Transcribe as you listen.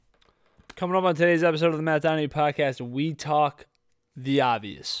Coming up on today's episode of the Matt Donahue Podcast, we talk the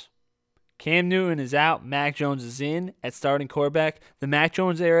obvious. Cam Newton is out. Mac Jones is in at starting quarterback. The Mac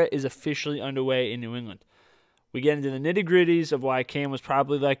Jones era is officially underway in New England. We get into the nitty-gritties of why Cam was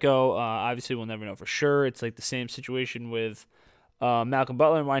probably let go. Obviously, we'll never know for sure. It's like the same situation with Malcolm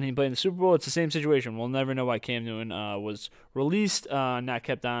Butler and why he didn't play in the Super Bowl. It's the same situation. We'll never know why Cam Newton was released, not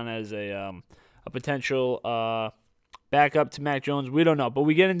kept on as a potential back up to Mac Jones. We don't know. But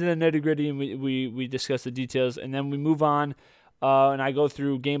we get into the nitty-gritty and we discuss the details. And then we move on, and I go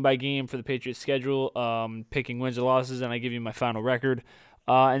through game by game for the Patriots schedule, picking wins and losses, and I give you my final record.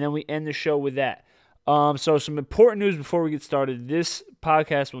 And then we end the show with that. So some important news before we get started. This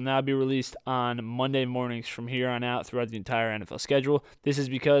podcast will now be released on Monday mornings from here on out throughout the entire NFL schedule. This is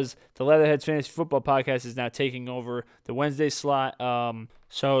because the Leatherheads Fantasy Football Podcast is now taking over the Wednesday slot.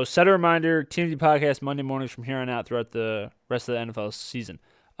 So set a reminder, TMD Podcast Monday mornings from here on out throughout the rest of the NFL season.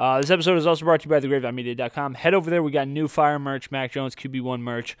 This episode is also brought to you by TheGrapevineMedia.com. Head over there. We got new Fire merch, Mac Jones QB1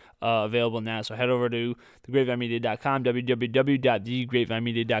 merch available now. So head over to TheGrapevineMedia.com,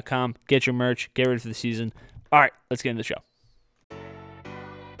 www.TheGrapevineMedia.com. Get your merch. Get ready for the season. All right, let's get into the show.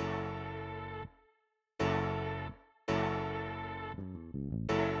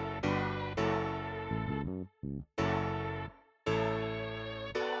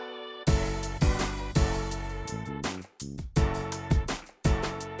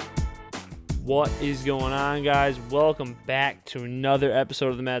 What is going on, guys? Welcome back to another episode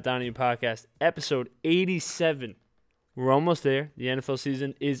of the Matt Donahue Podcast, episode 87. We're almost there. The NFL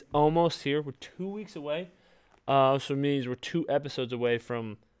season is almost here. We're 2 weeks away. So it means we're 2 episodes away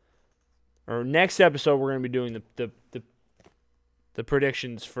from our next episode. We're going to be doing the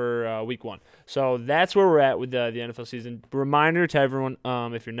predictions for week 1. So that's where we're at with the NFL season. Reminder to everyone,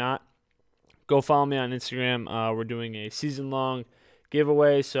 if you're not, go follow me on Instagram. We're doing a season-long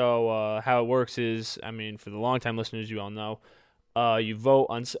giveaway. So how it works is, for the long-time listeners, you all know, you vote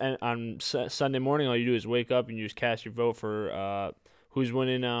on Sunday morning. All you do is wake up and you just cast your vote for who's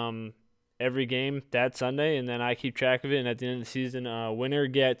winning every game that Sunday, and then I keep track of it. And at the end of the season, winner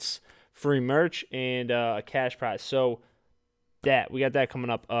gets free merch and a cash prize. So we got that coming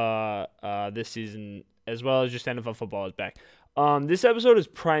up this season, as well as just NFL football is back. This episode is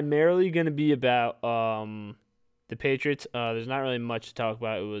primarily going to be about the Patriots. There's not really much to talk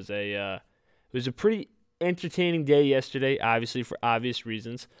about. It was a pretty entertaining day yesterday, obviously for obvious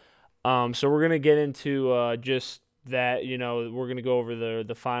reasons. So we're gonna get into just that. We're gonna go over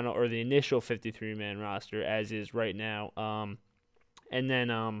the final or the initial 53-man roster as is right now. And then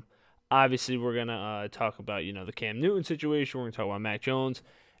obviously we're gonna talk about the Cam Newton situation. We're gonna talk about Mac Jones,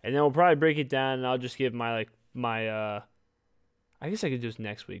 and then we'll probably break it down. And I'll just give my I guess I could do this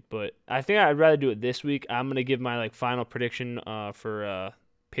next week, but I think I'd rather do it this week. I'm going to give my final prediction for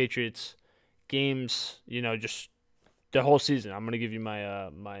Patriots games, just the whole season. I'm going to give you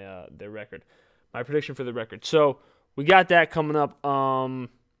my their record. My prediction for the record. So, we got that coming up.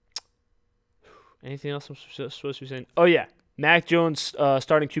 Anything else I'm supposed to be saying? Oh yeah. Mac Jones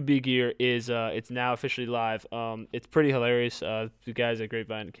starting QB gear is it's now officially live. It's pretty hilarious. The guys at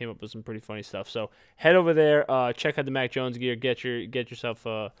Grapevine came up with some pretty funny stuff. So head over there, check out the Mac Jones gear, get yourself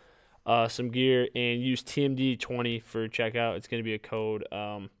some gear, and use TMD20 for checkout. It's going to be a code.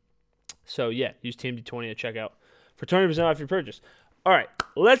 So yeah, use TMD20 at checkout for 20% off your purchase. All right,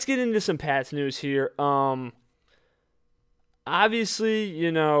 let's get into some Pats news here.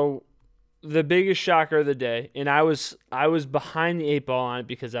 Obviously, the biggest shocker of the day, and I was behind the 8 ball on it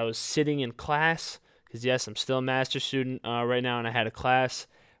because I was sitting in class, because yes, I'm still a master's student right now, and I had a class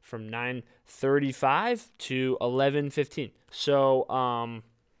from 9:35 to 11:15. So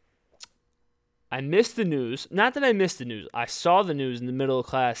I missed the news. Not that I missed the news. I saw the news in the middle of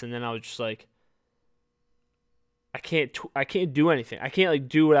class, and then I was just like, I can't do anything. I can't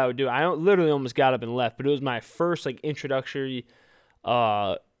do what I would do. I literally almost got up and left, but it was my first introductory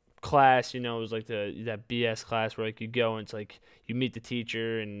class. It was that BS class where you go and it's you meet the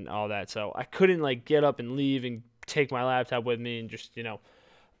teacher and all that. So I couldn't get up and leave and take my laptop with me and just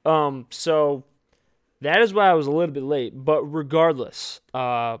so that is why I was a little bit late. But regardless,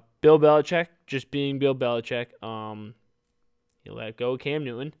 Bill Belichick just being Bill Belichick, he let go of Cam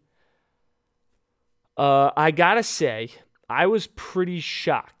Newton. I gotta say, I was pretty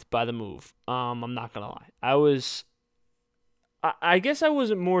shocked by the move. I'm not gonna lie. I guess I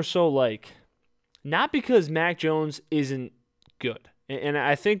wasn't more so not because Mac Jones isn't good. And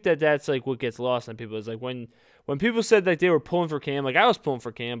I think that that's like what gets lost on people is like when people said like they were pulling for Cam, like I was pulling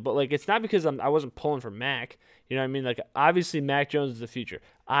for Cam, but like it's not because I wasn't pulling for Mac. You know what I mean? Like obviously Mac Jones is the future.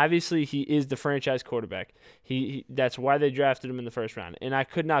 Obviously he is the franchise quarterback. He that's why they drafted him in the first round, and I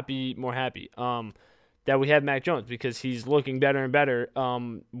could not be more happy. That we have Mac Jones because he's looking better and better.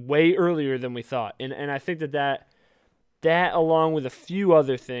 Way earlier than we thought, and I think that along with a few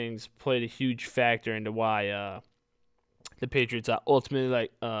other things played a huge factor into why the Patriots ultimately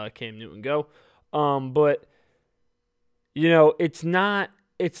let Cam Newton go. But you know, it's not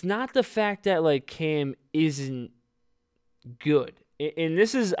the fact that like Cam isn't good. And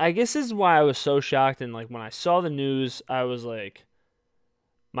this is, I guess, this is why I was so shocked. And like when I saw the news, I was like,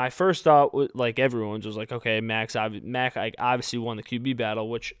 my first thought was like everyone's was like, okay, Mac like obviously won the QB battle,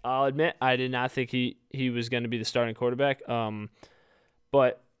 which I'll admit I did not think he was going to be the starting quarterback.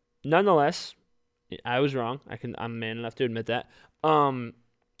 But nonetheless, I was wrong. I'm man enough to admit that.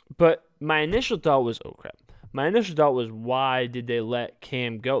 But my initial thought was, oh crap. My initial thought was, why did they let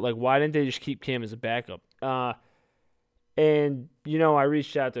Cam go? Like, why didn't they just keep Cam as a backup? And you know, I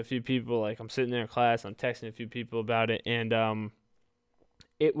reached out to a few people. Like, I'm sitting there in class, I'm texting a few people about it, and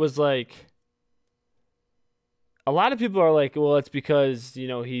it was like a lot of people are like, well, it's because, you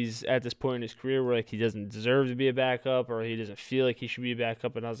know, he's at this point in his career where like he doesn't deserve to be a backup or he doesn't feel like he should be a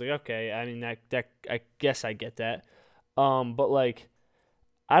backup. And I was like, okay, I mean that I guess I get that. But like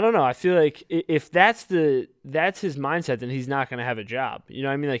I don't know. I feel like if that's his mindset, then he's not going to have a job. You know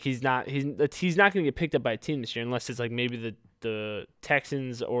what I mean? Like he's not going to get picked up by a team this year unless it's like maybe the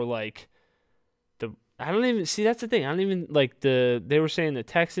Texans or like I don't even see. That's the thing. I don't even like they were saying the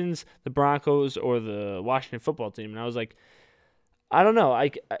Texans, the Broncos, or the Washington football team, and I was like, I don't know.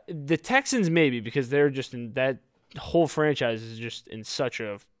 The Texans maybe because they're just in that whole franchise is just in such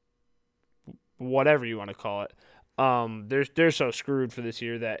a whatever you want to call it. They're so screwed for this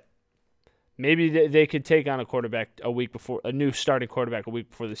year that maybe they could take on a new starting quarterback a week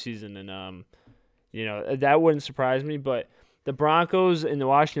before the season, and you know that wouldn't surprise me. But the Broncos and the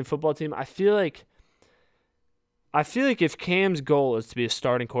Washington football team, I feel like if Cam's goal is to be a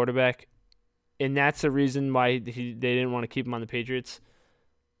starting quarterback, and that's the reason why they didn't want to keep him on the Patriots,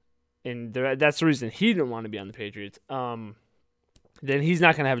 and that's the reason he didn't want to be on the Patriots, then he's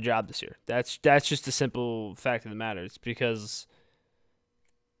not going to have a job this year. That's just a simple fact of the matter. It's because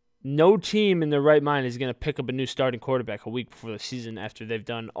no team in their right mind is going to pick up a new starting quarterback a week before the season after they've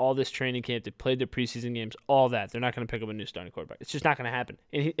done all this training camp, they've played their preseason games, all that. They're not going to pick up a new starting quarterback. It's just not going to happen.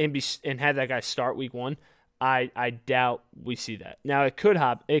 And have that guy start week one. I doubt we see that. Now it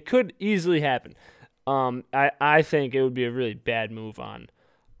could easily happen. I think it would be a really bad move on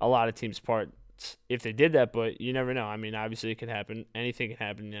a lot of teams' parts if they did that, but you never know. I mean, obviously it can happen. Anything can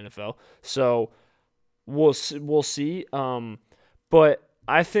happen in the NFL. So we'll see. But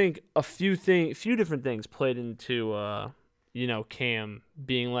I think a few different things played into Cam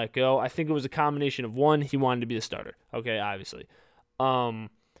being let go. I think it was a combination of one, he wanted to be the starter. Okay, obviously.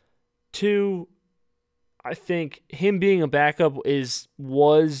 Two, I think him being a backup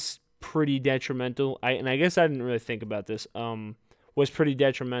was pretty detrimental. I guess I didn't really think about this. Was pretty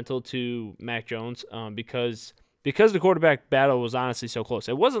detrimental to Mac Jones because the quarterback battle was honestly so close.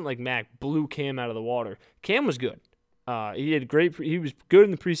 It wasn't like Mac blew Cam out of the water. Cam was good. He had great. He was good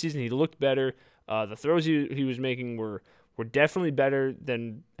in the preseason. He looked better. The throws he was making were definitely better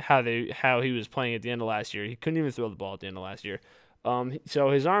than how he was playing at the end of last year. He couldn't even throw the ball at the end of last year. So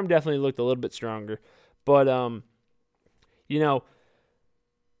his arm definitely looked a little bit stronger. But,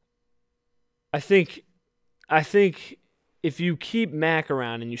 I think if you keep Mac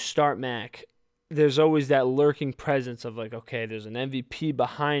around and you start Mac, there's always that lurking presence of like, okay, there's an MVP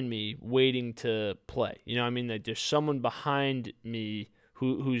behind me waiting to play. You know what I mean? Like there's someone behind me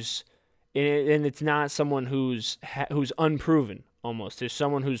who's and it's not someone who's unproven almost. There's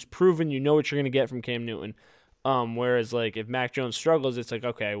someone who's proven. You know what you're going to get from Cam Newton. Whereas like if Mac Jones struggles, it's like,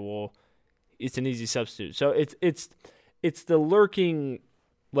 okay, well, it's an easy substitute. So it's the lurking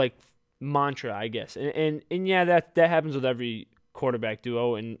like mantra, I guess. And yeah, that happens with every quarterback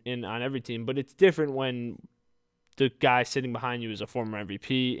duo and on every team, but it's different when the guy sitting behind you is a former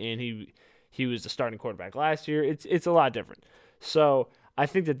MVP and he was the starting quarterback last year. It's a lot different. So I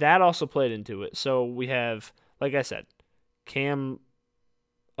think that also played into it. So we have, like I said, Cam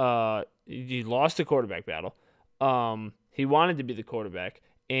he lost the quarterback battle. He wanted to be the quarterback.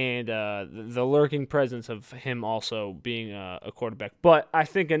 And the lurking presence of him also being a quarterback. But I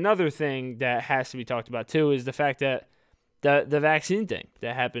think another thing that has to be talked about, too, is the fact that the vaccine thing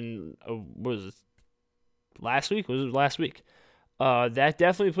that happened, was it last week? Was it last week? That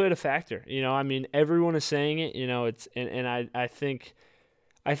definitely played a factor. You know, I mean, everyone is saying it. You know, and I think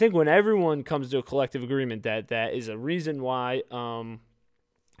I think when everyone comes to a collective agreement that that is a reason why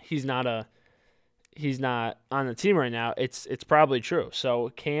he's not on the team right now, it's probably true.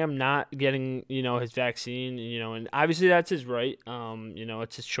 So Cam not getting his vaccine, and obviously that's his right.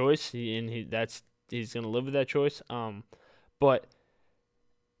 It's his choice, he's gonna live with that choice. But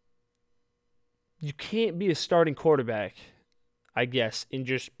you can't be a starting quarterback, I guess, and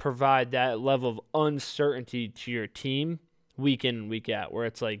just provide that level of uncertainty to your team week in and week out, where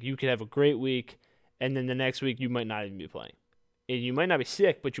it's like you could have a great week, and then the next week you might not even be playing, and you might not be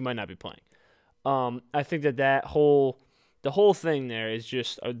sick, but you might not be playing. I think the whole thing there is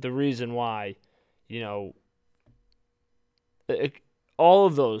just the reason why, all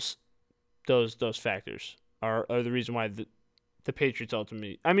of those factors are the reason why the Patriots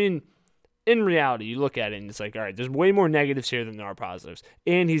ultimately. I mean, in reality, you look at it and it's like, all right, there's way more negatives here than there are positives,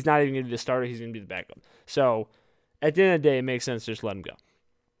 and he's not even going to be the starter; he's going to be the backup. So, at the end of the day, it makes sense to just let him go.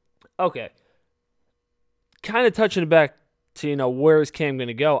 Okay, kind of touching back to where is Cam going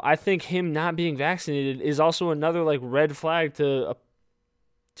to go. I think him not being vaccinated is also another like red flag to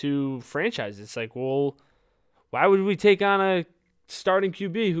franchises. It's like, well, why would we take on a starting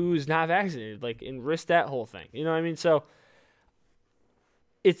QB who's not vaccinated, like, and risk that whole thing? You know what I mean? So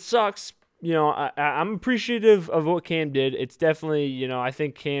it sucks. I'm appreciative of what Cam did. It's definitely, I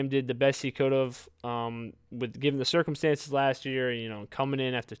think Cam did the best he could have, with given the circumstances last year. Coming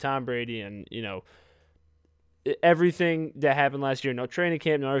in after Tom Brady and everything that happened last year, no training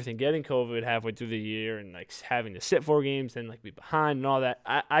camp, no everything, getting COVID halfway through the year, and like having to sit 4 games, then like be behind and all that.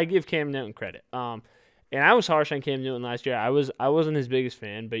 I give Cam Newton credit. And I was harsh on Cam Newton last year. I wasn't his biggest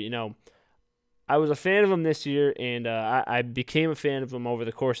fan, but I was a fan of him this year, and I became a fan of him over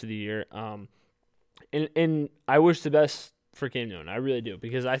the course of the year. And I wish the best for Cam Newton. I really do,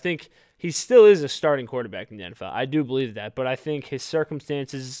 because I think he still is a starting quarterback in the NFL. I do believe that, but I think his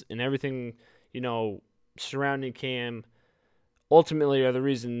circumstances and everything, surrounding Cam ultimately are the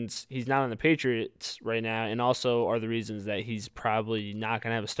reasons he's not on the Patriots right now, and also are the reasons that he's probably not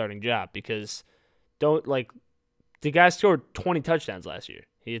going to have a starting job, because the guy scored 20 touchdowns last year.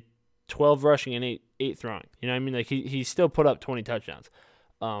 He had 12 rushing and 8 throwing. You know what I mean? Like he still put up 20 touchdowns.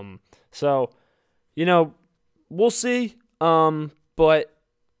 So, we'll see. But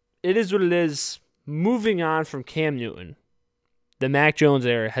it is what it is. Moving on from Cam Newton, the Mac Jones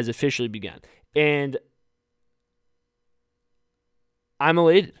era has officially begun. And I'm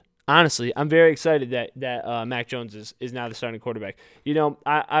elated. Honestly, I'm very excited that Mac Jones is now the starting quarterback.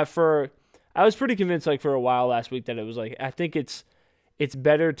 I was pretty convinced for a while last week that it was I think it's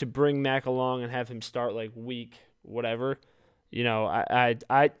better to bring Mac along and have him start week whatever.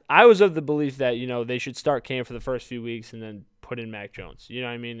 I was of the belief that they should start Cam for the first few weeks and then put in Mac Jones. You know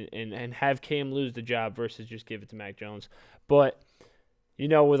what I mean? And have Cam lose the job versus just give it to Mac Jones. But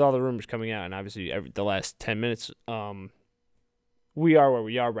with all the rumors coming out, and obviously the last 10 minutes, we are where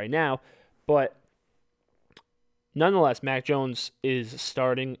we are right now. But nonetheless, Mac Jones is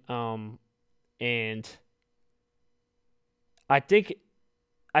starting, and I think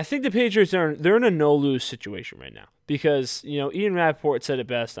the Patriots they're in a no-lose situation right now, because Ian Rappaport said it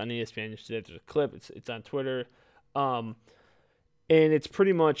best on ESPN yesterday. There's a clip. It's on Twitter, and it's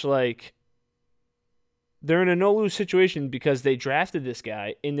pretty much like they're in a no-lose situation because they drafted this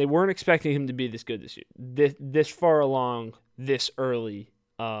guy and they weren't expecting him to be this good this year, this far along, this early,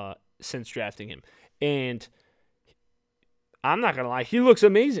 since drafting him. And I'm not gonna lie, he looks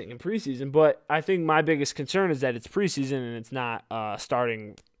amazing in preseason. But I think my biggest concern is that it's preseason and it's not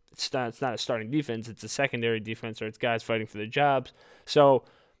starting. It's not a starting defense. It's a secondary defense, or it's guys fighting for their jobs. So,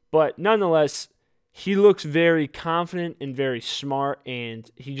 but nonetheless, he looks very confident and very smart,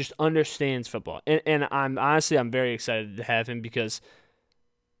 and he just understands football. And I'm very excited to have him, because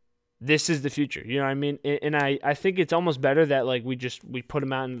this is the future. You know what I mean? And I think it's almost better that we put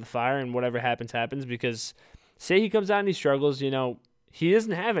him out into the fire, and whatever happens, because say he comes out and he struggles, he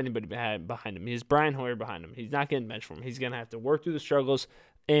doesn't have anybody behind him. He has Brian Hoyer behind him. He's not getting benched for him. He's going to have to work through the struggles.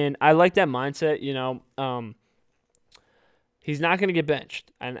 And I like that mindset, he's not going to get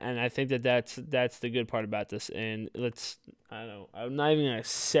benched. And I think that's the good part about this. And I don't know, I'm not even going to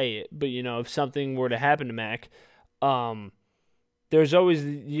say it, but, if something were to happen to Mac, there's always,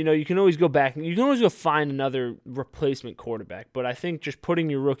 you can always go back. You can always go find another replacement quarterback. But I think just putting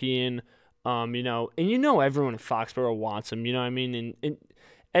your rookie in, and everyone in Foxborough wants him, you know what I mean? And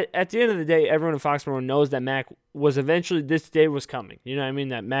at the end of the day, everyone in Foxborough knows that Mac was eventually, this day was coming. You know what I mean?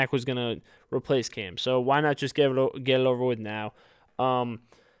 That Mac was going to replace Cam. So why not just get it over with now?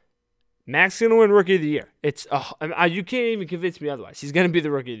 Mac's going to win Rookie of the Year. You can't even convince me otherwise. He's going to be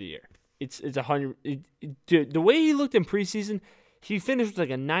the Rookie of the Year. It's 100. Dude, the way he looked in preseason, he finished with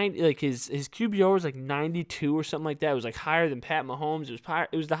like a 90, like his QBR was like 92 or something like that. It was like higher than Pat Mahomes.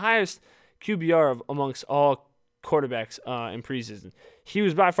 It was the highest QBR amongst all quarterbacks in preseason. He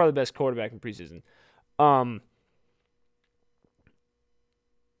was by far the best quarterback in preseason.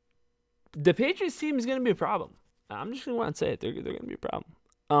 The Patriots team is going to be a problem. I'm just going to want to say it. They're going to be a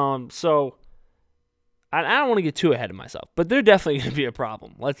problem. So I don't want to get too ahead of myself, but they're definitely going to be a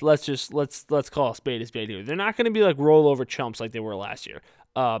problem. Let's call a spade here. They're not going to be like rollover chumps like they were last year.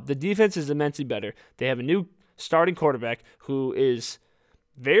 The defense is immensely better. They have a new starting quarterback who is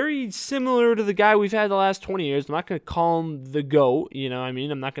very similar to the guy we've had the last 20 years. I'm not going to call him the GOAT, you know what I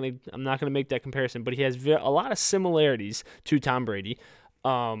mean? I'm not going to make that comparison, but he has a lot of similarities to Tom Brady.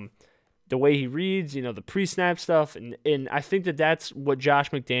 The way he reads, you know, the pre-snap stuff, and I think that's what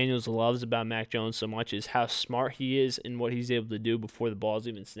Josh McDaniels loves about Mac Jones so much is how smart he is and what he's able to do before the ball's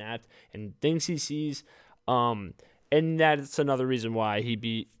even snapped and things he sees. And that's another reason why he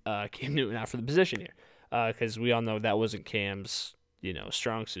beat Cam Newton out for the position here, because we all know that wasn't Cam's, you know,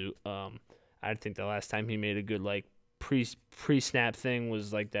 strong suit. I think the last time he made a good like pre-snap thing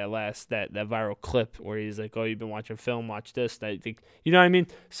was like that viral clip where he's like, "Oh, you've been watching film, watch this." I think, you know what I mean?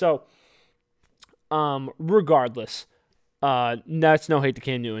 So. Regardless, that's no hate to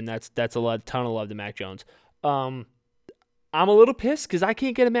Cam Newton. That's a ton of love to Mac Jones. I'm a little pissed because I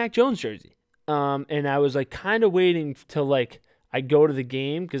can't get a Mac Jones jersey. And I was like kind of waiting till like I go to the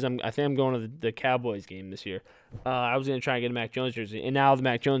game because I think I'm going to the Cowboys game this year. I was gonna try and get a Mac Jones jersey, and now the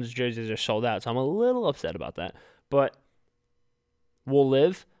Mac Jones jerseys are sold out, so I'm a little upset about that. But we'll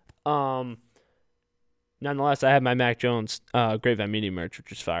live. Nonetheless, I have my Mac Jones Grapevine Media merch,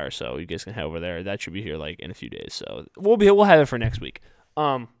 which is fire, so you guys can head over there. That should be here like in a few days, so we'll have it for next week.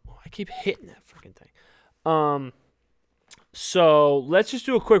 I keep hitting that freaking thing. So let's just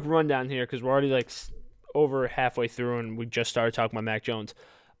do a quick rundown here because we're already like over halfway through and we just started talking about Mac Jones.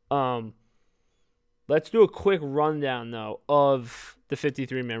 Let's do a quick rundown though of the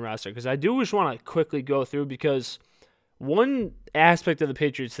 53-man roster because I do just want to quickly go through because. One aspect of the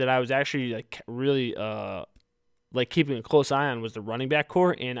Patriots that I was actually like really like keeping a close eye on was the running back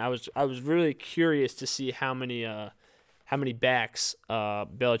core, and I was really curious to see how many backs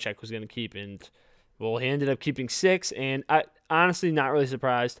Belichick was going to keep, and well, he ended up keeping 6, and I honestly not really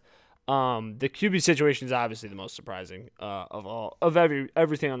surprised. The QB situation is obviously the most surprising of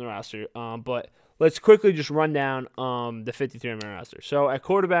everything on the roster, but. Let's quickly just run down the 53-man roster. So at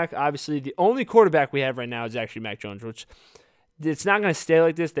quarterback, obviously the only quarterback we have right now is actually Mac Jones, which it's not going to stay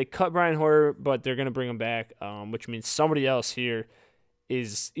like this. They cut Brian Hoyer, but they're going to bring him back, which means somebody else here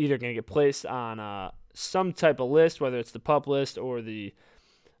is either going to get placed on some type of list, whether it's the PUP list or the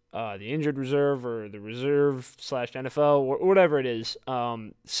injured reserve or the reserve/NFL or whatever it is.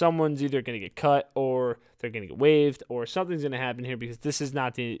 Someone's either going to get cut or they're going to get waived or something's going to happen here because this is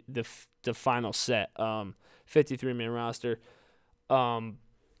not the final set 53-man roster.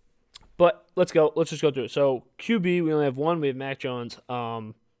 But let's just go through it. So QB, we only have one. We have Mac Jones.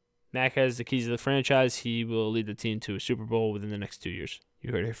 Mac has the keys to the franchise. He will lead the team to a Super Bowl within the next 2 years.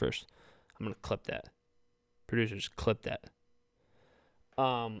 You heard it here first. I'm going to clip that. Producers, clip that.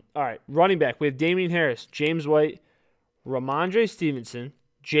 All right, running back. We have Damian Harris, James White, Ramondre Stevenson,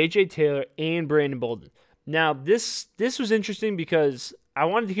 J.J. Taylor, and Brandon Bolden. Now, this was interesting because I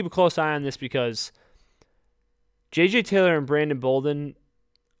wanted to keep a close eye on this because J.J. Taylor and Brandon Bolden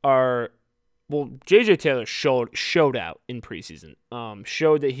J.J. Taylor showed out in preseason.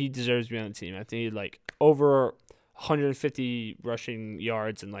 Showed that he deserves to be on the team. I think he had like over 150 rushing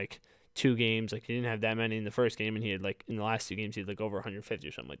yards in like 2 games. Like he didn't have that many in the first game, and he had like in the last 2 games he had like over 150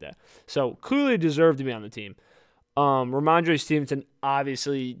 or something like that. So clearly deserved to be on the team. Ramondre Stevenson,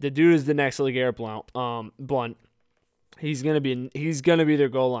 obviously the dude is the next LeGarrette Blount. He's gonna be their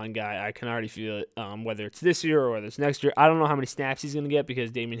goal line guy. I can already feel it. Whether it's this year or whether it's next year, I don't know how many snaps he's gonna get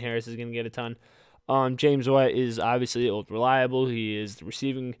because Damian Harris is gonna get a ton. James White is obviously reliable. He is the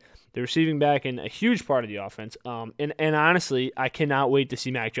receiving back and a huge part of the offense. And honestly, I cannot wait to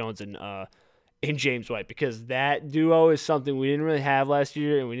see Mac Jones and James White because that duo is something we didn't really have last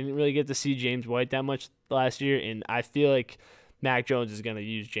year, and we didn't really get to see James White that much last year. And I feel like Mac Jones is gonna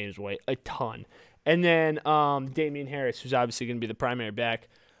use James White a ton. And then Damian Harris, who's obviously going to be the primary back.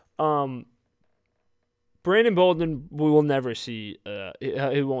 Brandon Bolden, we will never see.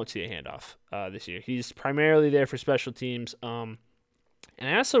 He won't see a handoff this year. He's primarily there for special teams. And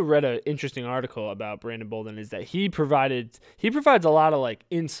I also read an interesting article about Brandon Bolden is that he provides a lot of like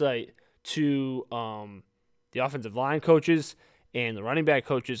insight to the offensive line coaches and the running back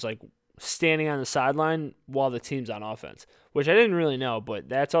coaches, like standing on the sideline while the team's on offense, which I didn't really know, but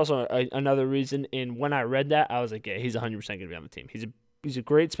that's also another reason. And when I read that, I was like, yeah, he's 100% going to be on the team. He's a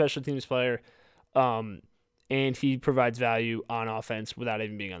great special teams player, and he provides value on offense without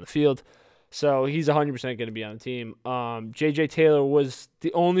even being on the field. So he's 100% going to be on the team. J.J. Taylor was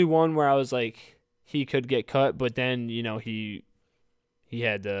the only one where I was like, he could get cut, but then, he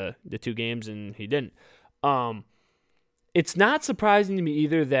had the 2 games and he didn't. It's not surprising to me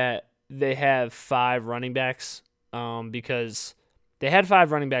either that they have 5 running backs, because they had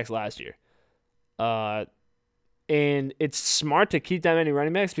 5 running backs last year. And it's smart to keep that many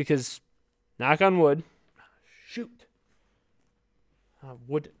running backs because, knock on wood,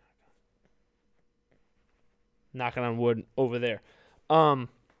 knocking on wood over there.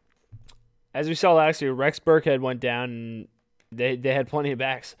 As we saw last year, Rex Burkhead went down, and they had plenty of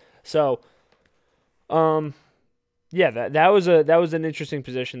backs. So, yeah, that was an interesting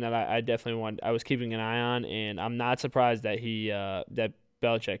position that I definitely I was keeping an eye on, and I'm not surprised that that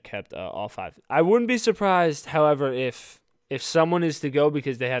Belichick kept all 5. I wouldn't be surprised, however, if someone is to go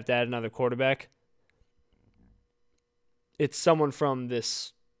because they have to add another quarterback, it's someone from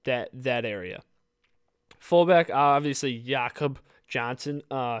that area. Fullback, obviously Jakob Johnson,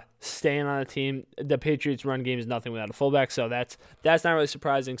 staying on the team. The Patriots' run game is nothing without a fullback, so that's not really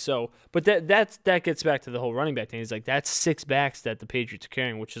surprising. So, but that gets back to the whole running back thing. It's like that's 6 backs that the Patriots are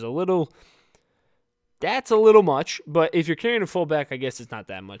carrying, which is a little much. But if you're carrying a fullback, I guess it's not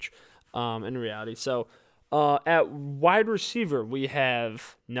that much, in reality. So, at wide receiver, we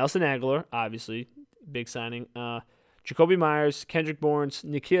have Nelson Aguilar, obviously big signing. Jacoby Myers, Kendrick Bourne,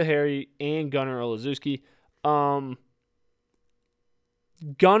 N'Keal Harry, and Gunnar Olszewski.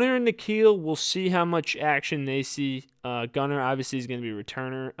 Gunnar and N'Keal, we'll see how much action they see. Gunnar obviously is going to be a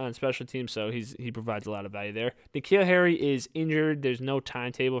returner on special teams, so he provides a lot of value there. N'Keal Harry is injured. There's no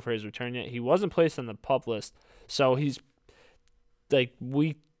timetable for his return yet. He wasn't placed on the PUP list, so he's like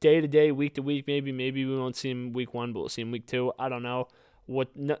day to day, week to week. Maybe we won't see him week 1, but we'll see him week 2. I don't know.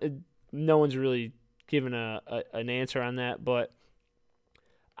 No one's really given an answer on that, but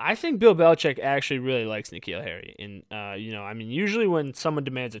I think Bill Belichick actually really likes N'Keal Harry. And, usually when someone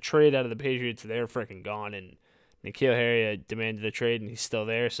demands a trade out of the Patriots, they're freaking gone. And N'Keal Harry demanded a trade, and he's still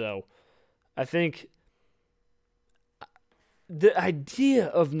there. So I think the idea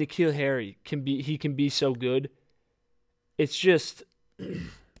of N'Keal Harry can be so good. It's just,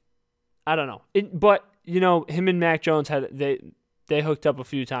 I don't know. But him and Mac Jones they hooked up a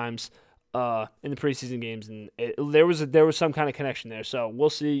few times in the preseason games, and there was some kind of connection there. So we'll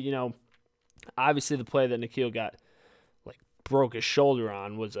see. Obviously the play that N'Keal got broke his shoulder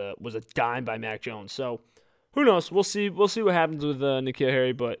on was a dime by Mac Jones. So who knows? We'll see what happens with N'Keal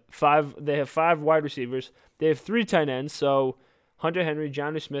Harry. But they have 5 wide receivers. They have 3 tight ends. So Hunter Henry,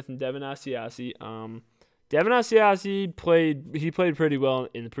 Jonnu Smith, and Devin Asiasi. Devin Asiasi played pretty well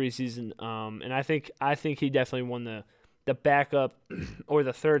in the preseason. And I think he definitely won the backup or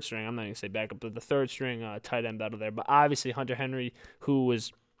the third string. I'm not going to say backup, but the third string tight end battle there. But obviously Hunter Henry, who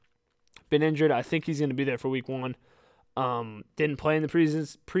was been injured, I think he's going to be there for week 1. Didn't play in the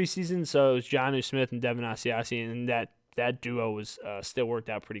preseason, so it was Jonnu Smith and Devin Asiasi, and that duo was still worked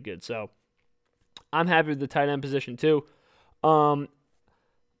out pretty good. So I'm happy with the tight end position too. The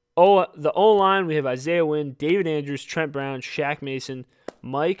O-line, we have Isaiah Wynn, David Andrews, Trent Brown, Shaq Mason,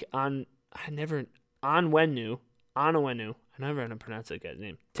 Mike Onwenu. I never had to pronounce that guy's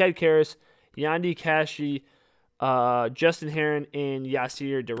name. Ted Karras, Yandi Kashi, Justin Herron, and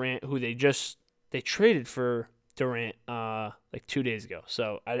Yasir Durant, who they traded for Durant 2 days ago.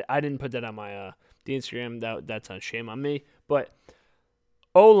 So I didn't put that on my the Instagram. That's a shame on me. But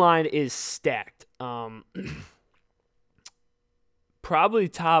O-line is stacked. Probably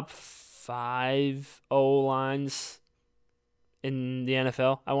top 5 O-lines in the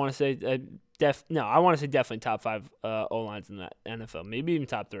NFL. I want to say definitely top 5 O-lines in the NFL, maybe even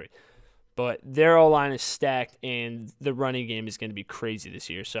top 3. But their O-line is stacked, and the running game is going to be crazy this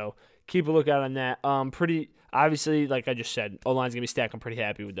year. So keep a lookout on that. Pretty obviously, like I just said, O-line's going to be stacked. I'm pretty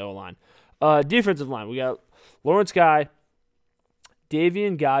happy with the O-line. Defensive line, we got Lawrence Guy,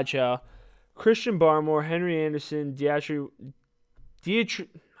 Davian Godchaux, Christian Barmore, Henry Anderson, Dietrich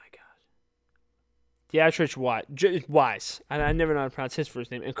Wise. I never know how to pronounce his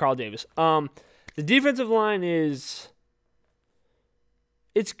first name, and Carl Davis. The defensive line it's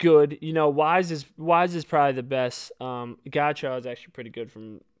good. Wise is probably the best. Godchaux is actually pretty good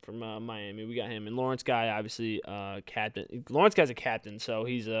from Miami. We got him, and Lawrence Guy, obviously, captain. Lawrence Guy's a captain, so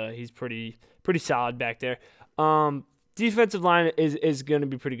he's pretty solid back there. Defensive line is going to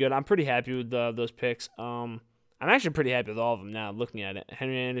be pretty good. I'm pretty happy with those picks. I'm actually pretty happy with all of them now, looking at it.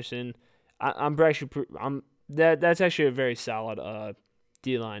 Henry Anderson, That's actually a very solid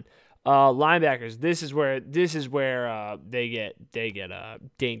D line. Linebackers. This is where they get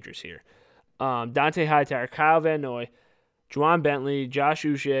dangerous here. Dante Hightower, Kyle Van Noy, Juwan Bentley, Josh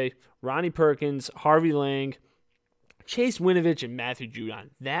Uche, Ronnie Perkins, Harvey Lang, Chase Winovich, and Matthew Judon.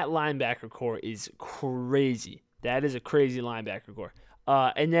 That linebacker core is crazy. That is a crazy linebacker core.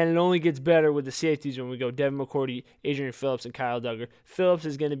 And then it only gets better with the safeties when we go Devin McCourty, Adrian Phillips, and Kyle Duggar. Phillips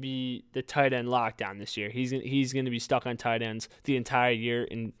is going to be the tight end lockdown this year. He's going to be stuck on tight ends the entire year,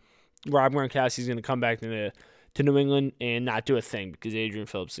 and Rob Gronkowski is going to come back to New England and not do a thing because Adrian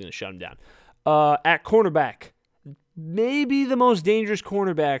Phillips is going to shut him down. At cornerback, maybe the most dangerous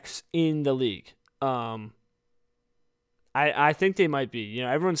cornerbacks in the league. I think they might be. You know,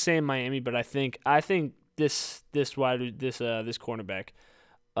 everyone's saying Miami, but I think this cornerback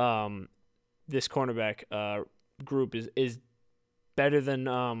group is better than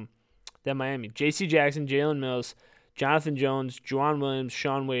Miami. J.C. Jackson, Jalen Mills, Jonathan Jones, Juwan Williams,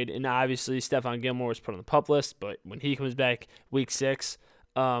 Shaun Wade, and obviously Stephon Gilmore was put on the PUP list. But when he comes back week 6,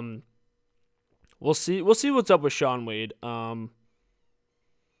 we'll see what's up with Shaun Wade. I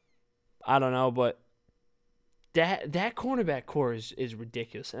don't know, but that cornerback core is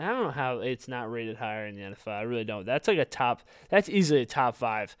ridiculous, and I don't know how it's not rated higher in the NFL. I really don't. That's easily a top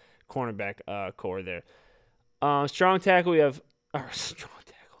 5 cornerback core there. Strong tackle, we have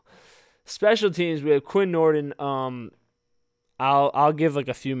special teams. We have Quinn Norton. I'll give like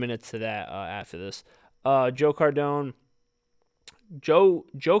a few minutes to that after this. Joe Cardona,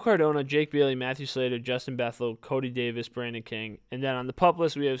 Jake Bailey, Matthew Slater, Justin Bethel, Cody Davis, Brandon King, and then on the PUP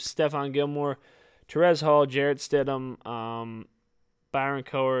list we have Stephon Gilmore, Terez Hall, Jarrett Stidham, Byron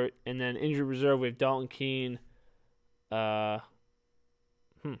Cowart, and then injured reserve we have Dalton Keene. I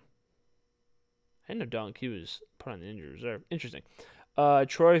didn't know Dalton Keene was put on the injured reserve. Interesting.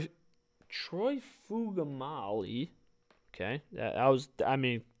 Troy Fugamali. Okay,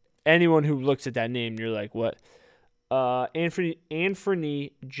 anyone who looks at that name, you're like, what? Anthony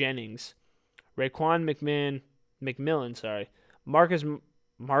Jennings, Raekwon McMillan,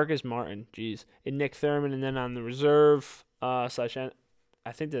 Marcus Martin, and Nick Thurman, and then on the reserve I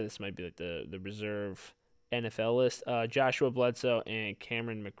think that this might be like the reserve NFL list, Joshua Bledsoe and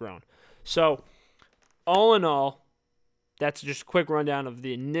Cameron McGrone. So, all in all, that's just a quick rundown of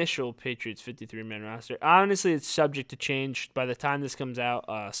the initial Patriots 53-man roster. Honestly, it's subject to change. By the time this comes out,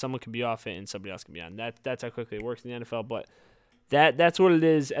 someone could be off it and somebody else can be on. That's how quickly it works in the NFL, but that's what it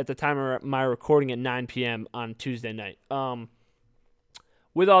is at the time of my recording at 9 p.m. on Tuesday night.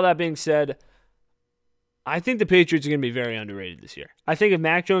 With all that being said, I think the Patriots are going to be very underrated this year. I think if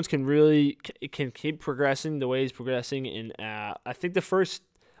Mac Jones can keep progressing the way he's progressing, and I think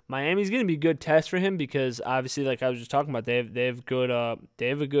Miami's going to be a good test for him because obviously, like I was just talking about, they have a good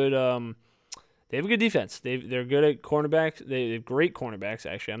defense. They're good at cornerbacks. They have great cornerbacks.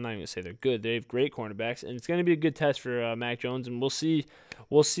 Actually, I'm not even going to say they're good. They have great cornerbacks, and it's going to be a good test for Mac Jones, and we'll see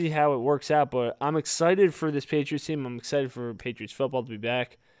how it works out. But I'm excited for this Patriots team. I'm excited for Patriots football to be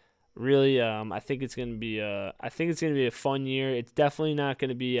back. Really, I think it's going to be a fun year. It's definitely not going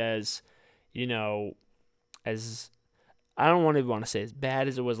to be as I don't want to say as bad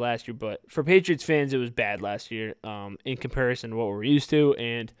as it was last year, but for Patriots fans, it was bad last year in comparison to what we're used to,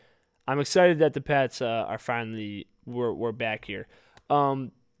 and I'm excited that the Pats are finally we're back here. Now,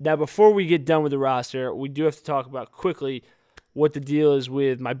 before we get done with the roster, we do have to talk about quickly what the deal is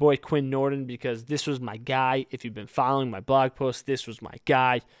with my boy Quinn Norton, because this was my guy. If you've been following my blog post, this was my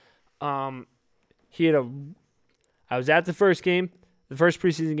guy. I was at the first game, the first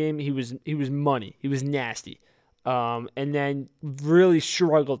preseason game. He was money. He was nasty. And then really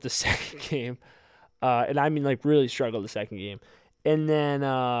struggled the second game. And I mean, like, really struggled the second game. And then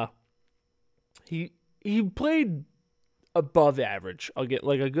he played above average. I'll get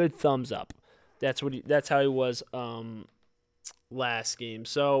like a good thumbs up. That's how he was last game.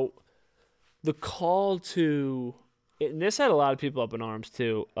 So the call to, and this had a lot of people up in arms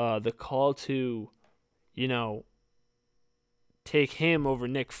too. The call to, take him over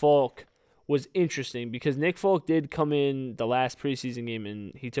Nick Folk was interesting because Nick Folk did come in the last preseason game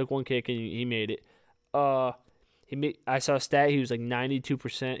and he took one kick and he made it. I saw a stat, he was like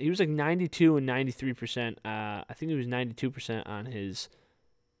 92%. He was like 92 and 93%. I think he was 92% on his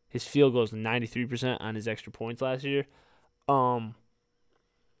field goals and 93% on his extra points last year. I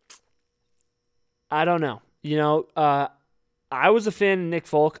don't know. I was a fan of Nick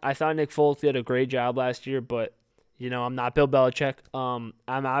Folk. I thought Nick Folk did a great job last year, but I'm not Bill Belichick. I'm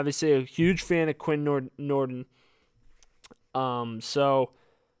obviously a huge fan of Quinn Norton. So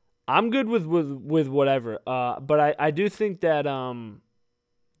I'm good with whatever. But I do think that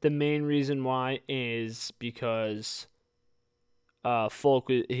the main reason why is because Folk,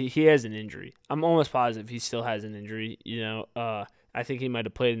 he has an injury. I'm almost positive he still has an injury. I think he might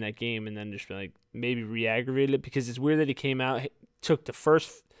have played in that game and then just been like maybe re-aggravated it, because it's weird that he came out, took the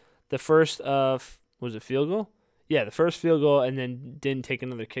first was it field goal? Yeah, the first field goal, and then didn't take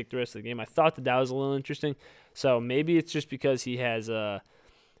another kick the rest of the game. I thought that was a little interesting. So maybe it's just because he has an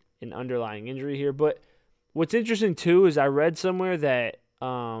underlying injury here. But what's interesting too is I read somewhere that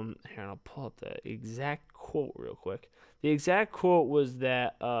here, I'll pull up the exact quote real quick. The exact quote was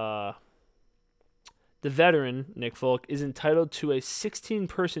that the veteran, Nick Folk, is entitled to a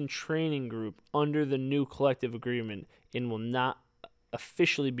 16-person training group under the new collective agreement and will not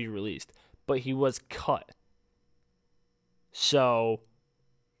officially be released. But he was cut. So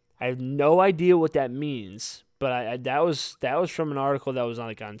I have no idea what that means, but that was from an article that was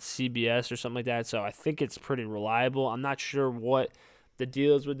on CBS or something like that. So I think it's pretty reliable. I'm not sure what the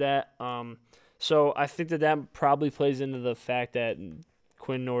deal is with that. So I think that probably plays into the fact that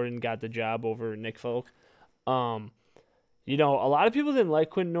Quinn Norton got the job over Nick Folk. A lot of people didn't like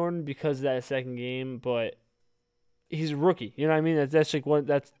Quinn Norton because of that second game, but he's a rookie. You know what I mean? That's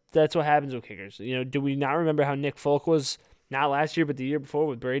what happens with kickers. Do we not remember how Nick Folk was not last year but the year before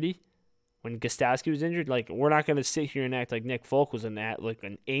with Brady when Gostkowski was injured? Like, we're not going to sit here and act like Nick Folk was an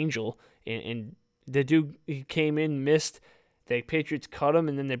angel, and the dude, he came in, missed. The Patriots cut him,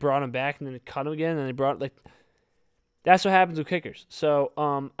 and then they brought him back, and then they cut him again, and they brought that's what happens with kickers. So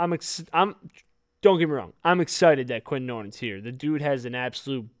I'm don't get me wrong, I'm excited that Quinn Norton's here. The dude has an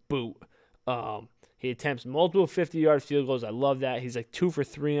absolute boot. He attempts multiple 50-yard field goals. I love that. He's 2 for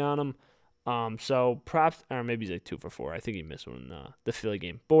 3 on them. So props, or maybe he's 2 for 4. I think he missed one in the Philly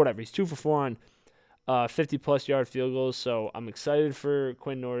game, but whatever. He's 2 for 4 on 50+ yard field goals. So I'm excited for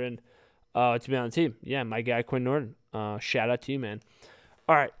Quinn Norton to be on the team. Yeah, my guy Quinn Norton. Shout out to you, man.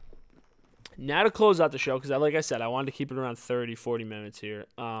 All right. Now to close out the show, because like I said, I wanted to keep it around 30, 40 minutes here.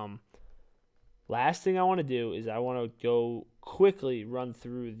 Last thing I want to do is I want to go quickly run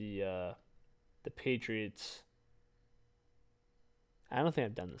through the Patriots. I don't think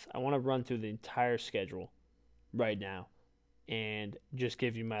I've done this. I want to run through the entire schedule right now and just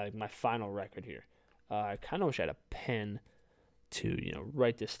give you my final record here. I kind of wish I had a pen to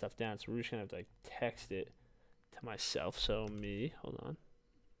write this stuff down, so we're just gonna have to text it to myself. So hold on.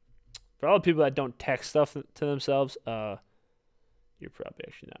 For all the people that don't text stuff to themselves, you're probably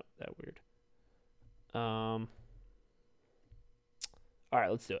actually not that weird. All right,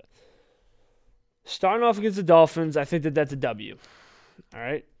 let's do it. Starting off against the Dolphins, I think that's a W. All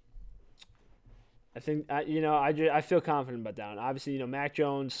right. I think I feel confident about that one. Obviously, Mac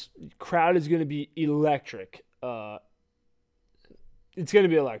Jones, crowd is going to be electric. It's going to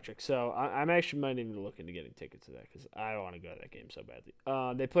be electric. So I'm actually might even look into getting tickets to that because I don't want to go to that game so badly.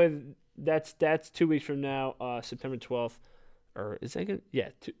 They play. That's 2 weeks from now, September 12th, or is that good? Yeah,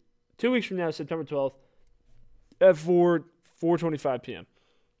 2 weeks from now, September 12th, at 4:25 p.m.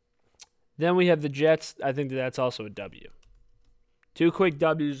 Then we have the Jets. I think that's also a W. 2 quick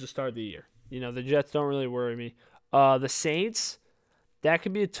W's to start the year. The Jets don't really worry me. The Saints, that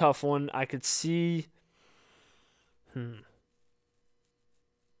could be a tough one. I could see.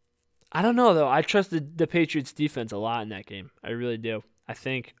 I don't know, though. I trust the Patriots defense a lot in that game. I really do. I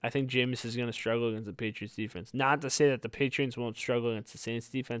think Jameis is going to struggle against the Patriots defense. Not to say that the Patriots won't struggle against the Saints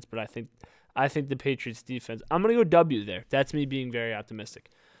defense, but I think the Patriots defense. I'm going to go W there. That's me being very optimistic.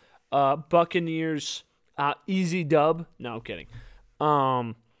 Buccaneers, easy dub. No, I'm kidding.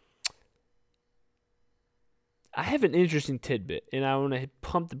 I have an interesting tidbit, and I want to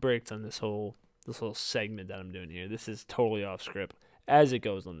pump the brakes on this whole segment that I'm doing here. This is totally off script, as it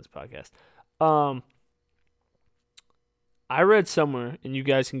goes on this podcast. I read somewhere, and you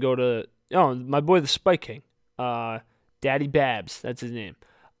guys can go to my boy the Spike King, Daddy Babs, that's his name.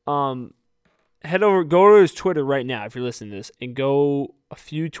 Go to his Twitter right now if you're listening to this, and go a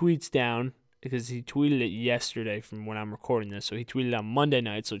few tweets down, because he tweeted it yesterday from when I'm recording this. So he tweeted on Monday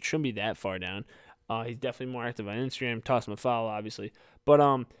night, so it shouldn't be that far down. He's definitely more active on Instagram. Toss him a follow, obviously.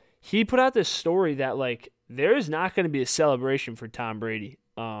 But he put out this story that there is not going to be a celebration for Tom Brady.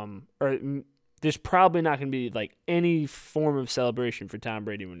 There's probably not going to be any form of celebration for Tom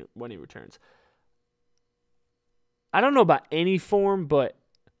Brady when he returns. I don't know about any form, but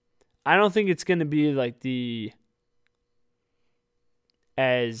I don't think it's going to be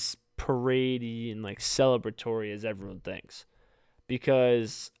as parade-y and celebratory as everyone thinks.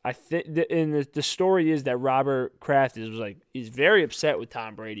 Because I think the story is that Robert Kraft is very upset with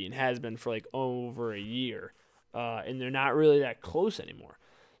Tom Brady and has been for over a year, and they're not really that close anymore.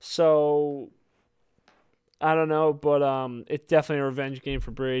 So I don't know, but it's definitely a revenge game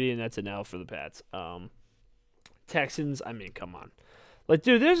for Brady, and that's an L for the Pats. Texans, I mean, come on. Like,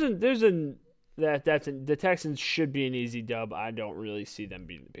 dude, the Texans should be an easy dub. I don't really see them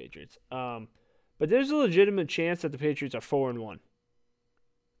beating the Patriots. But there's a legitimate chance that the Patriots are 4-1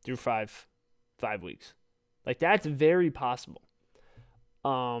 through five weeks. Like, that's very possible.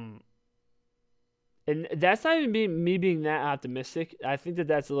 And that's not even me being that optimistic. I think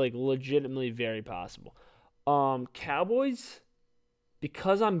that's like legitimately very possible. Cowboys,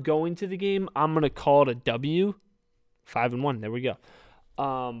 because I'm going to the game, I'm gonna call it a W. 5-1. There we go.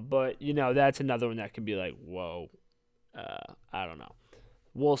 But that's another one that can be like, whoa. I don't know.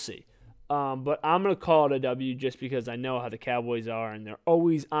 We'll see. But I'm gonna call it a W just because I know how the Cowboys are, and they're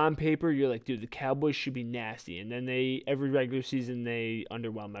always on paper. You're like, dude, the Cowboys should be nasty, and then every regular season they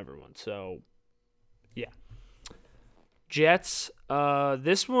underwhelm everyone. So, yeah. Jets.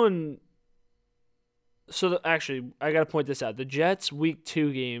 This one. So actually, I gotta point this out. The Jets Week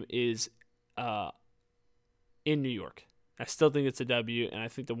 2 game is in New York. I still think it's a W, and I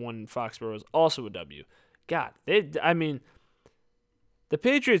think the one in Foxborough is also a W. God, the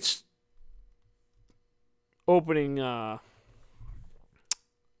Patriots opening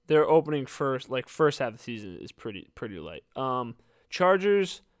their opening first half of the season is pretty light.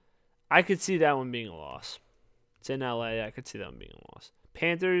 Chargers, I could see that one being a loss. It's in LA. I could see that one being a loss.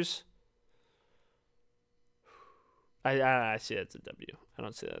 Panthers, I see that's a W. I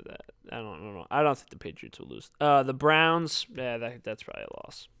don't see that. I don't know. I don't think the Patriots will lose. The Browns, that's probably a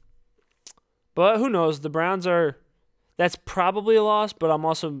loss. But who knows? The Browns that's probably a loss. But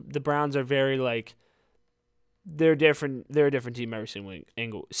the Browns are very like, they're different. They're a different team every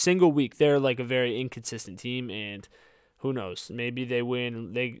single week. They're like a very inconsistent team, and who knows? Maybe they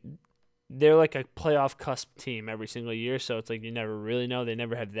win. They're like a playoff cusp team every single year. So it's like you never really know. They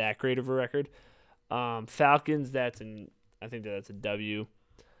never have that great of a record. Falcons, I think that's a W.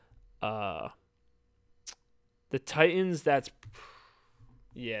 The Titans, that's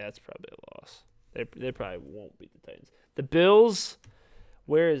probably a loss. They probably won't beat the Titans. The Bills,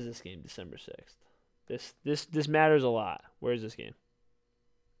 where is this game? December 6th. This matters a lot. Where is this game?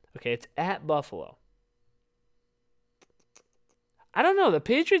 Okay, it's at Buffalo. I don't know. The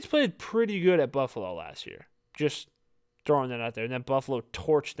Patriots played pretty good at Buffalo last year. Just throwing that out there. And then Buffalo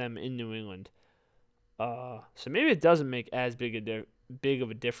torched them in New England. So maybe it doesn't make as big of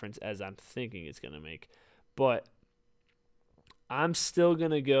a difference as I'm thinking it's going to make. But I'm still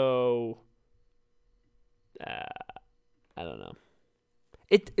going to go, I don't know.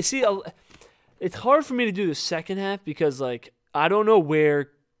 It's hard for me to do the second half because, like, I don't know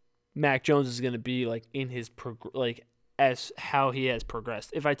where Mac Jones is going to be, like, in his as how he has progressed.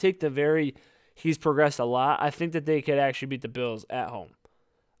 If I take he's progressed a lot, I think that they could actually beat the Bills at home.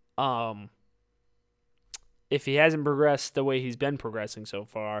 If he hasn't progressed the way he's been progressing so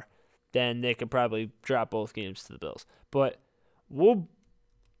far, then they could probably drop both games to the Bills. But we'll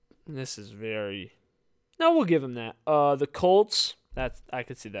give him that. The Colts, I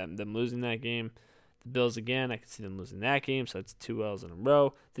could see them losing that game. The Bills again, I could see them losing that game, so that's 2 L's in a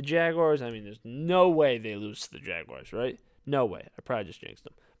row. The Jaguars, I mean, there's no way they lose to the Jaguars, right? No way. I probably just jinxed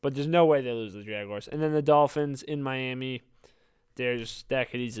them. But there's no way they lose to the Jaguars. And then the Dolphins in Miami, that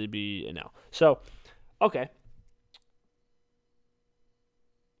could easily be an L. So, okay.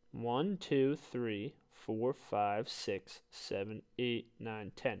 1, 2, 3, 4, 5, 6, 7, 8,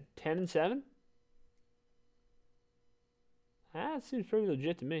 9, 10. 10 and 7? That seems pretty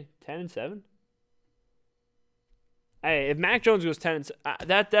legit to me. 10 and 7? Hey, if Mac Jones goes 10 and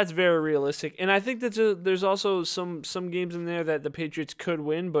 7, that's very realistic. And I think there's also some games in there that the Patriots could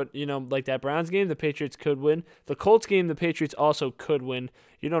win, but like that Browns game, the Patriots could win. The Colts game, the Patriots also could win.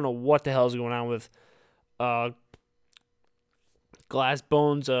 You don't know what the hell is going on with Glass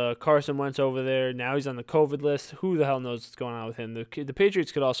Bones, Carson Wentz over there. Now he's on the COVID list. Who the hell knows what's going on with him? The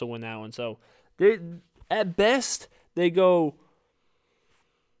Patriots could also win that one. So, at best, they go,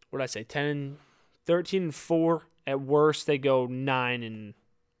 what did I say, 13 and 4. At worst, they go 9 and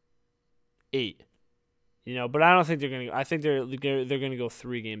 8. But I don't think they're going to. I think they're going to go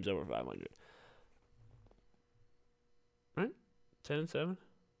 3 games over 500. Right? 10 and 7.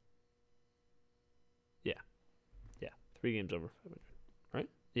 Yeah, 3 games over 500. Right?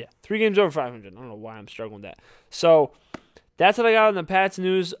 Yeah, 3 games over 500. I don't know why I'm struggling with that. So that's what I got on the Pats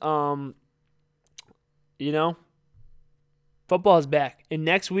news. Football is back, and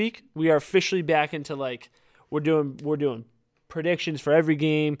next week we are officially back into we're doing predictions for every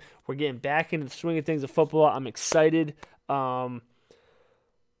game. We're getting back into the swing of things of football. I'm excited.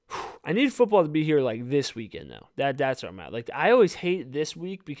 I need football to be here like this weekend though. That's where I'm at. Like I always hate this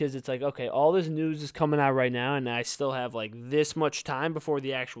week because it's like, okay, all this news is coming out right now and I still have like this much time before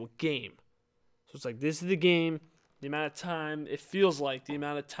the actual game. So it's like this is the game, the amount of time, it feels like the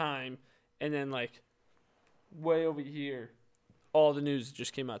amount of time, and then like way over here, all the news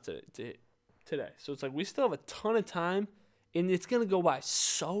just came out today. So it's like we still have a ton of time and it's gonna go by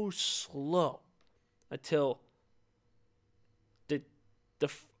so slow until the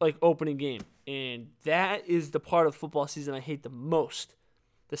like opening game, and that is the part of football season I hate the most,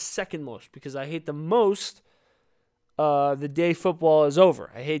 the second most, because I hate the most the day football is over.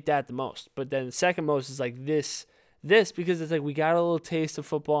 I hate that the most. But then the second most is like this because it's like we got a little taste of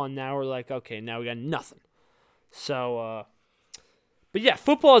football and now we're like, okay, now we got nothing. So, but yeah,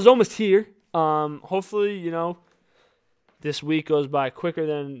 football is almost here. Hopefully, this week goes by quicker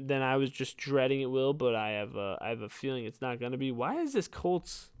than I was just dreading it will, but I have a feeling it's not going to be. Why is this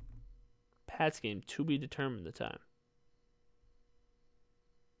Colts-Pats game to be determined the time?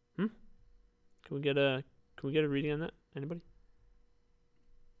 Can we get a reading on that? Anybody?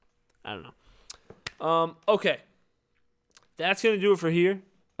 I don't know. Okay. That's going to do it for here,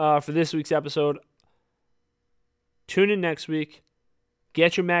 for this week's episode. Tune in next week.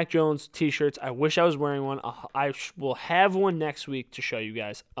 Get your Mac Jones t-shirts. I wish I was wearing one. I will have one next week to show you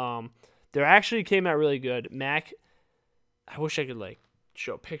guys. They actually came out really good. Mac, I wish I could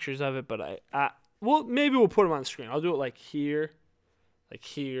show pictures of it, but maybe we'll put them on the screen. I'll do it here,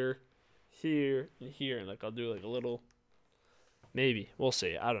 here, and here, and I'll do a little. Maybe we'll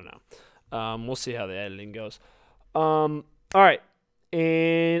see. I don't know. We'll see how the editing goes. All right.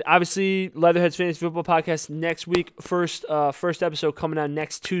 And obviously, Leatherheads Fantasy Football Podcast next week. First episode coming out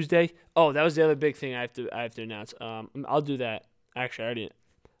next Tuesday. Oh, that was the other big thing I have to announce. I'll do that. Actually,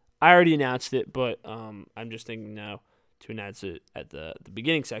 I already announced it, but I'm just thinking now to announce it at the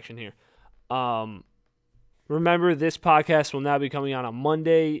beginning section here. Remember, this podcast will now be coming out on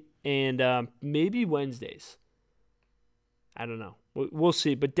Monday and maybe Wednesdays. I don't know. We'll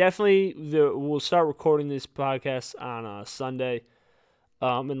see, but definitely we'll start recording this podcast on Sunday.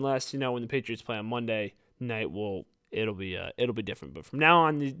 Unless when the Patriots play on Monday night, it'll be different. But from now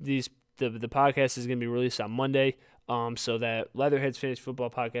on, the podcast is going to be released on Monday, so that Leatherheads Fantasy Football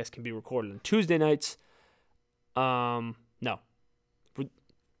Podcast can be recorded on Tuesday nights. No,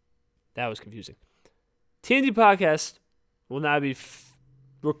 that was confusing. TND Podcast will now be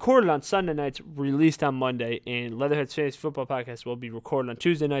recorded on Sunday nights, released on Monday, and Leatherheads Fantasy Football Podcast will be recorded on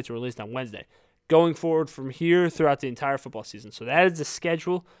Tuesday nights and released on Wednesday. Going forward from here throughout the entire football season. So that is the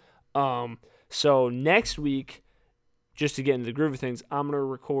schedule. So next week, just to get into the groove of things, I'm going to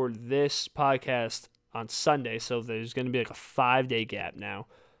record this podcast on Sunday. So there's going to be a 5-day gap now,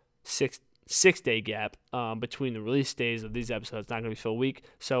 6-day gap between the release days of these episodes. It's not going to be full week.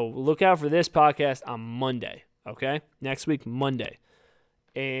 So look out for this podcast on Monday, okay? Next week, Monday.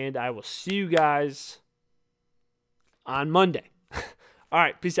 And I will see you guys on Monday. All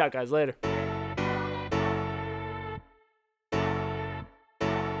right, peace out, guys. Later.